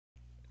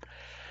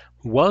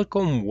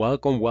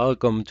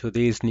Welcome to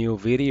this new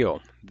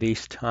video.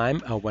 This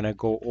time I want to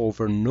go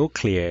over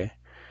Nuclei,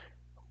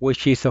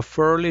 which is a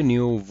fairly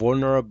new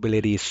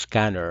vulnerability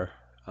scanner,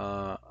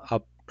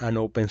 an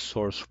open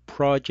source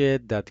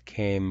project that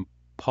came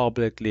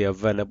publicly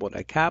available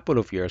a couple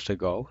of years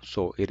ago,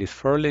 so it is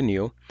fairly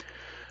new,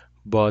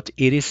 but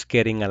it is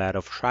getting a lot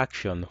of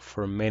traction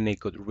for many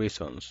good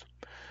reasons.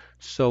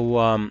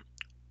 So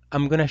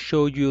I'm gonna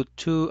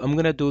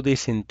do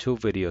this in two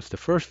videos. The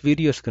first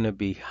video is gonna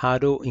be how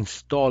to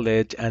install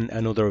it, and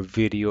another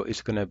video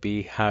is gonna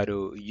be how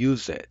to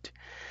use it.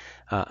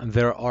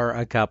 There are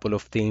a couple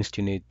of things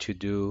you need to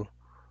do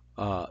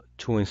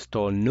to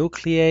install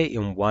Nuclei,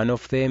 and one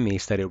of them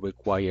is that it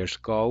requires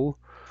Go.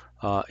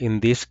 In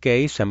this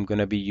case, I'm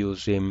gonna be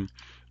using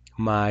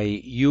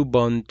my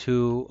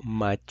Ubuntu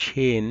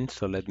machine,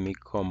 so let me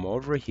come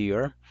over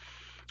here.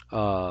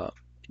 Uh,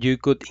 you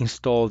could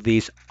install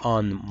this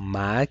on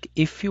Mac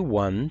if you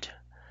want,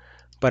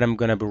 but I'm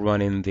gonna be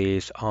running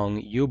this on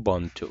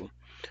Ubuntu.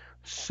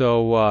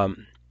 So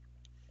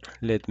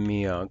let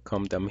me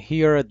come down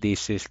here.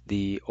 This is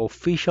the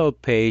official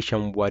page,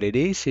 and what it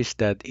is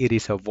that it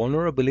is a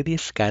vulnerability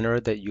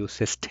scanner that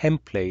uses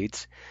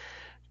templates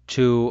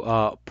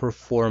to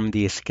perform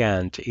the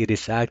scan. It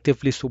is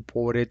actively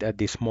supported at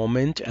this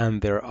moment, and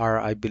there are,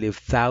 I believe,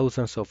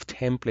 thousands of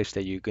templates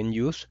that you can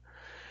use.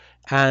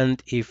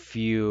 And if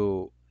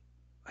you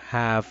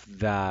have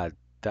that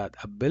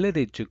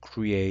ability to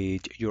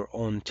create your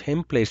own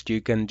templates,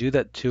 you can do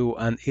that too,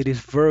 and it is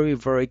very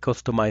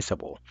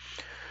customizable.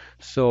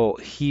 So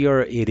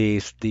here it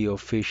is the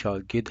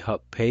official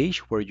GitHub page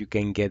where you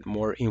can get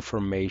more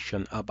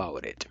information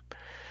about it.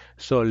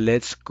 So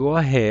let's go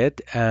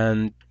ahead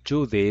and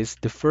do this.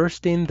 The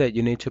first thing that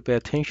you need to pay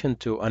attention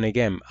to, and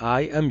again,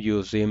 I am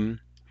using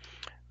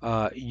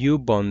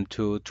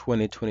Ubuntu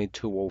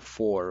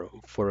 2022.04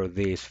 for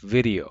this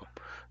video.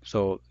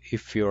 So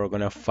if you're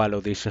going to follow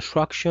these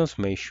instructions,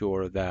 make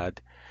sure that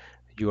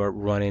you are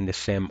running the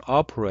same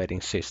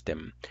operating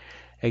system.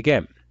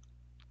 Again,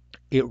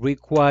 it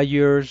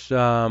requires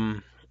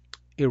Go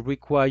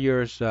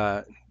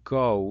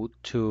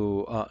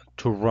to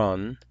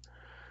run.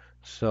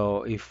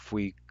 So if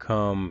we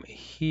come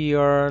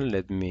here,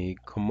 let me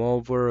come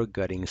over,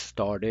 getting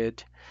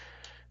started.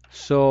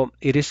 So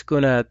it is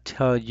gonna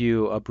tell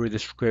you a brief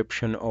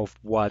description of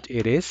what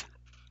it is,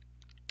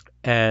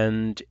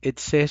 and it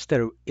says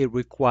that it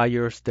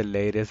requires the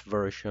latest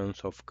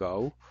versions of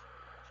Go,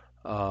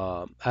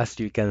 as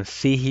you can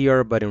see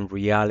here, but in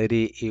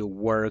reality it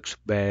works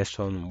best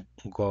on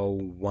Go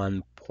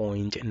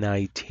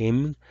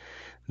 1.19.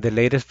 The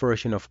latest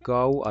version of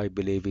Go, I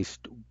believe, is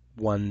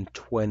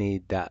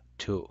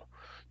 120.2.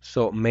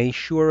 So make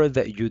sure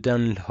that you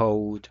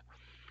download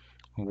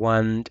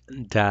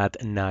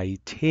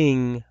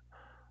 1.19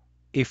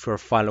 if you're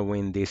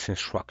following these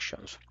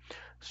instructions.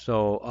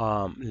 So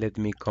let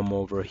me come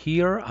over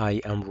here. I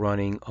am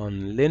running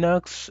on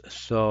Linux,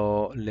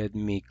 so let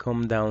me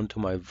come down to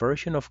my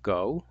version of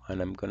Go,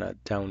 and I'm gonna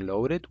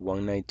download it,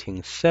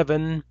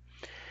 1.19.7.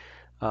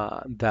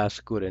 That's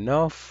good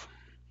enough.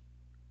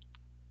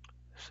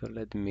 So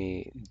let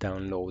me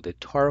download the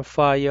tar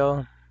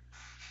file,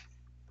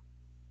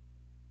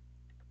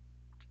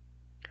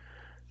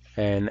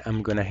 and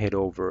I'm gonna head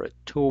over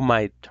to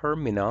my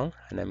terminal,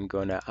 and I'm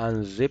gonna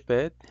unzip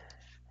it.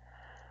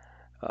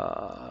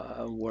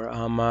 Where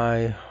am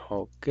I?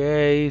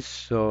 Okay,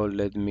 so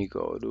let me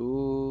go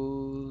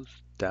to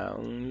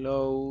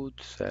download,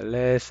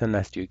 ls, and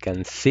as you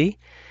can see,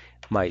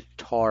 my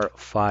tar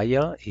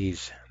file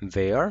is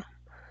there.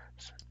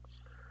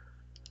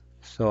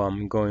 So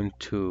I'm going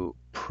to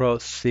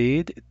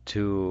proceed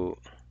to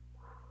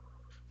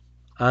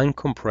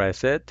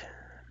uncompress it.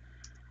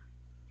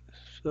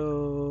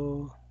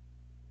 So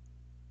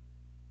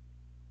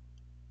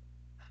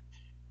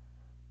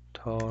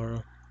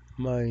tar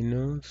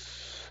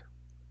minus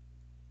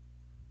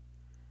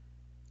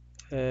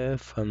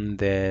f, and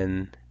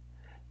then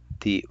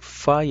the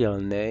file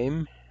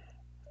name,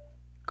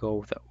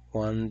 go that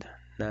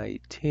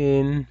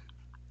 119.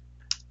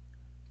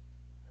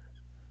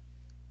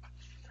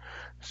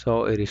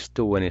 So it is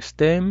doing its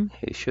thing.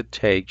 It should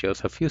take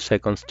just a few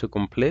seconds to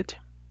complete.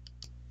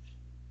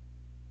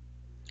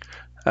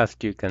 As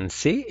you can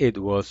see, it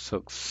was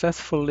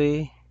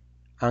successfully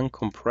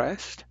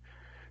uncompressed.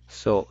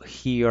 So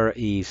here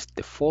is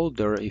the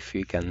folder, if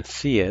you can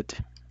see it.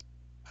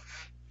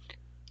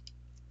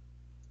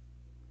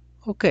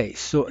 Okay,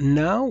 so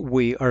now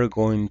we are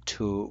going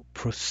to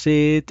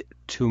proceed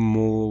to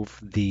move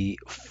the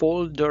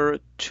folder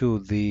to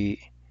the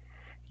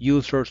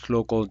user's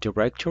local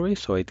directory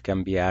so it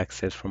can be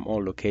accessed from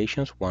all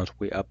locations once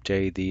we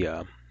update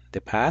the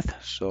path.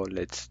 So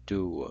let's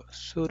do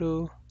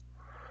sudo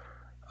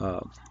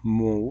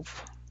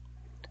move.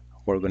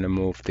 We're going to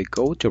move the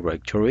Go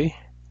directory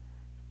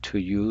to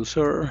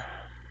user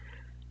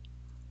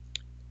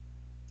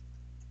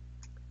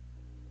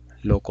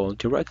local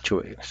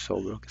directory. So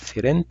we'll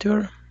hit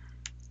enter,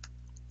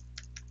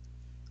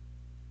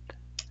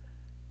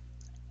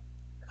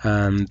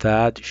 and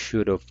that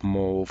should have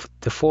moved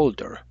the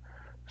folder.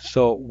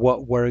 So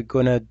what we're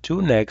gonna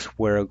do next,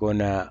 we're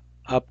gonna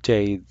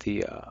update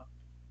the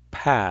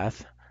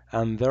path,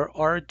 and there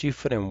are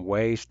different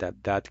ways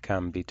that that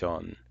can be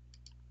done.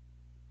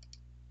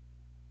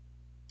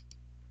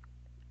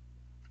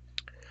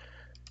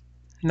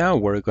 Now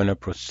we're gonna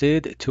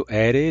proceed to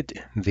edit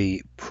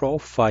the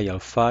profile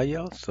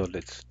file. So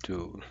let's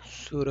do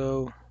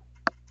sudo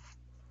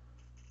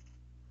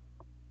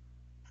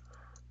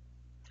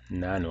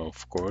nano,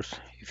 of course.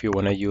 If you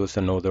want to use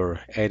another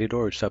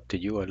editor, it's up to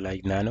you. I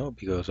like nano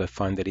because I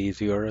find it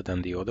easier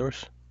than the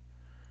others.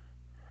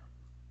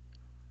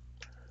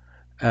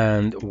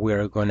 And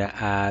we're going to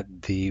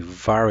add the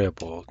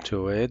variable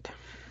to it.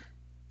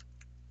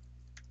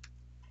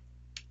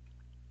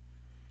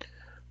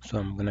 So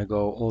I'm going to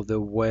go all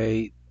the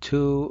way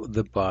to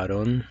the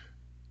bottom,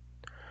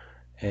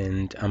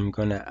 and I'm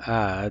going to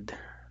add,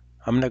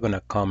 I'm not going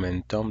to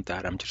comment on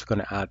that. I'm just going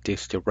to add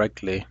this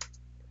directly.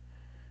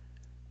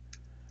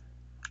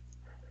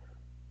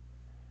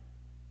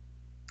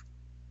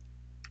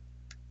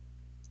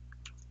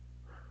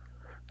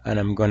 And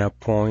I'm going to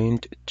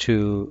point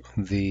to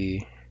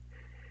the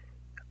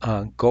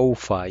Go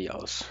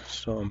files.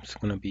 So I'm just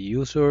going to be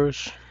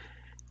users,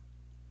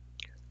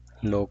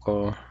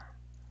 local,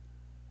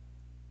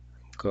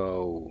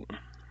 Go,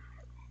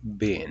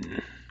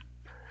 bin.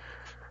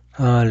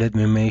 Let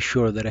me make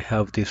sure that I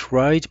have this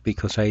right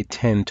because I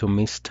tend to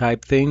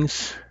mistype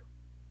things.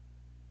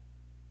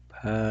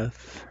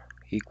 Path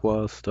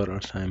equals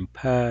 $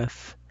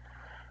 path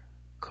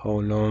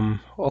column.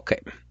 Okay,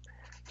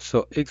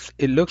 so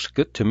it looks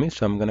good to me,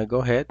 so I'm gonna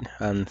go ahead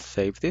and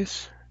save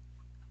this.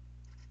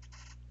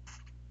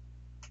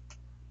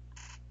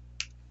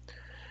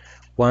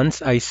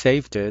 Once I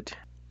saved it,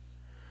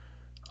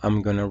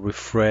 I'm gonna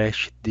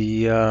refresh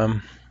the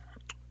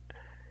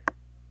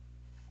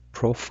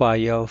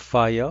profile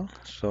file.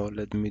 So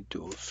let me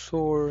do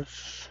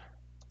source,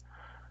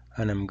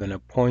 and I'm gonna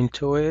point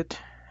to it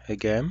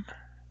again.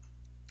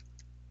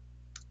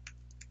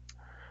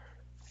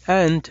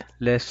 And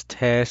let's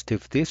test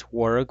if this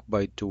works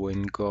by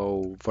doing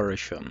go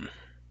version.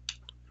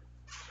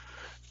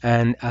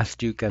 And as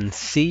you can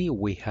see,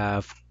 we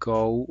have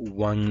Go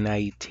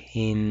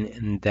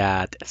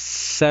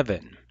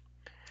 119.7.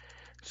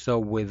 So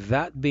with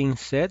that being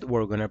said,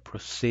 we're going to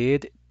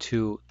proceed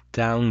to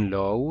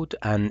download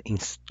and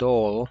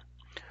install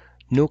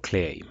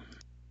Nuclei.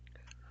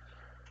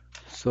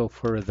 So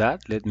for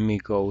that, let me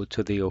go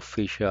to the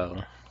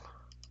official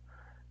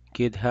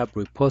GitHub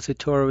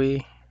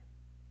repository.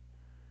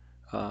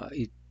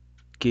 It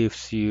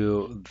gives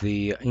you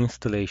the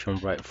installation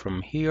right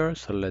from here,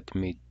 so let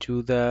me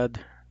do that.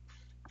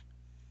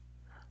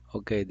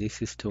 Okay,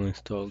 this is to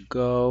install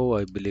Go.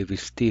 I believe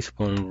it's this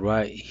one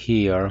right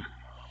here.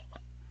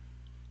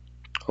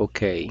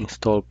 Okay,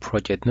 install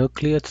project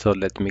Nuclei. So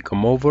let me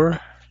come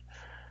over,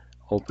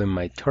 open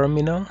my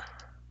terminal,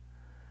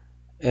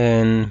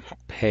 and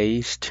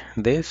paste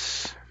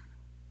this.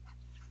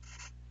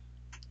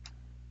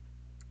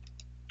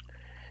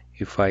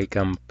 If I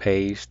can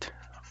paste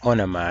on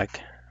a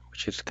Mac,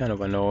 which is kind of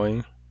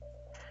annoying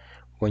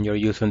when you're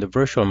using the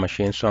virtual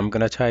machine. So I'm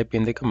gonna type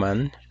in the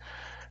command.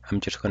 I'm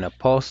just gonna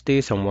pause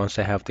this, and once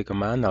I have the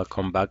command, I'll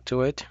come back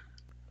to it.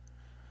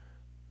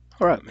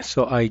 Alright,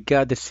 so I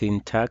got the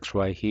syntax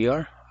right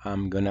here.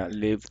 I'm gonna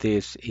leave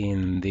this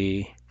in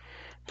the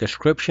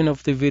description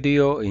of the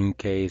video in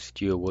case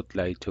you would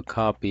like to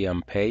copy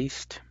and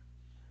paste.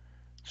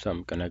 So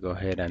I'm gonna go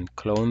ahead and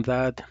clone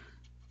that.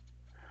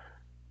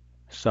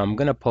 So I'm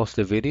gonna pause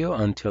the video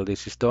until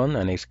this is done,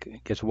 and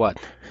guess what?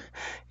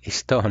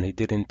 It's done. It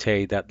didn't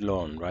take that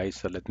long, right?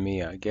 So let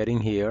me get in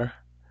here,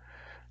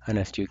 and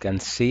as you can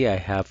see, I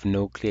have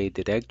Nuclei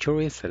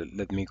directory. So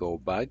let me go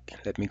back.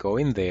 Let me go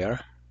in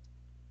there,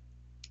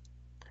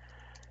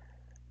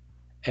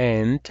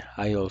 and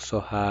I also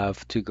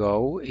have to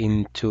go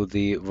into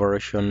the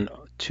version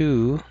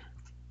 2.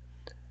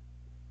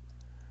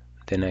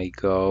 Then I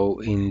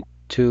go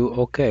into,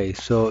 okay,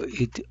 so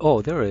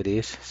oh, there it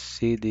is,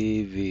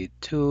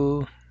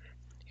 cdv2.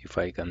 If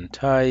I can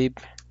type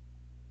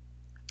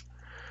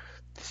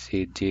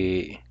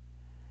cd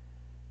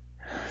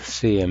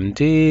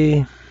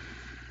cmd,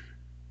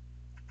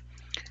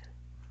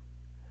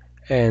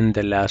 and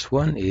the last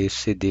one is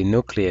cd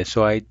nuclei.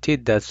 So I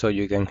did that so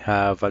you can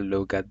have a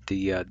look at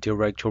the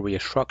directory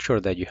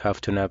structure that you have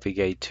to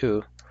navigate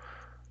to.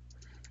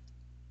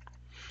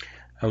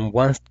 And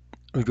once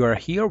you are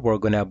here, we're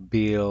gonna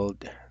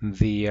build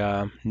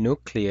the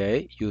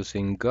nuclei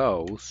using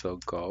Go. So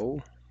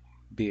Go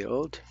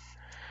build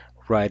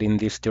right in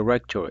this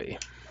directory.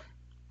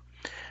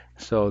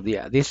 So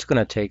yeah, this is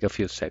gonna take a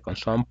few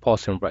seconds. So I'm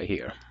pausing right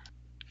here.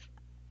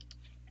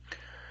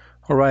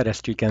 All right,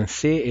 as you can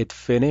see, it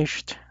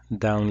finished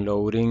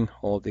downloading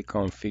all the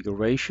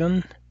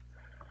configuration.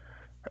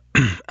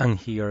 And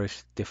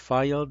here's the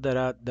file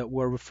that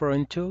we're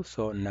referring to.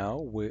 So now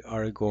we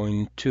are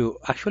going to,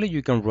 actually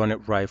you can run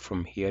it right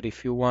from here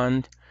if you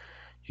want.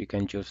 You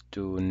can just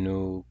do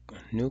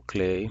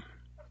nuclei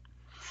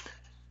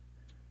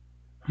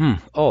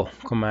Oh,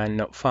 command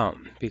not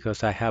found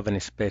because I haven't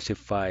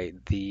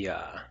specified the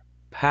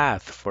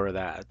path for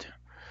that.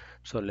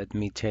 So let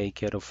me take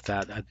care of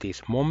that at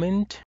this moment.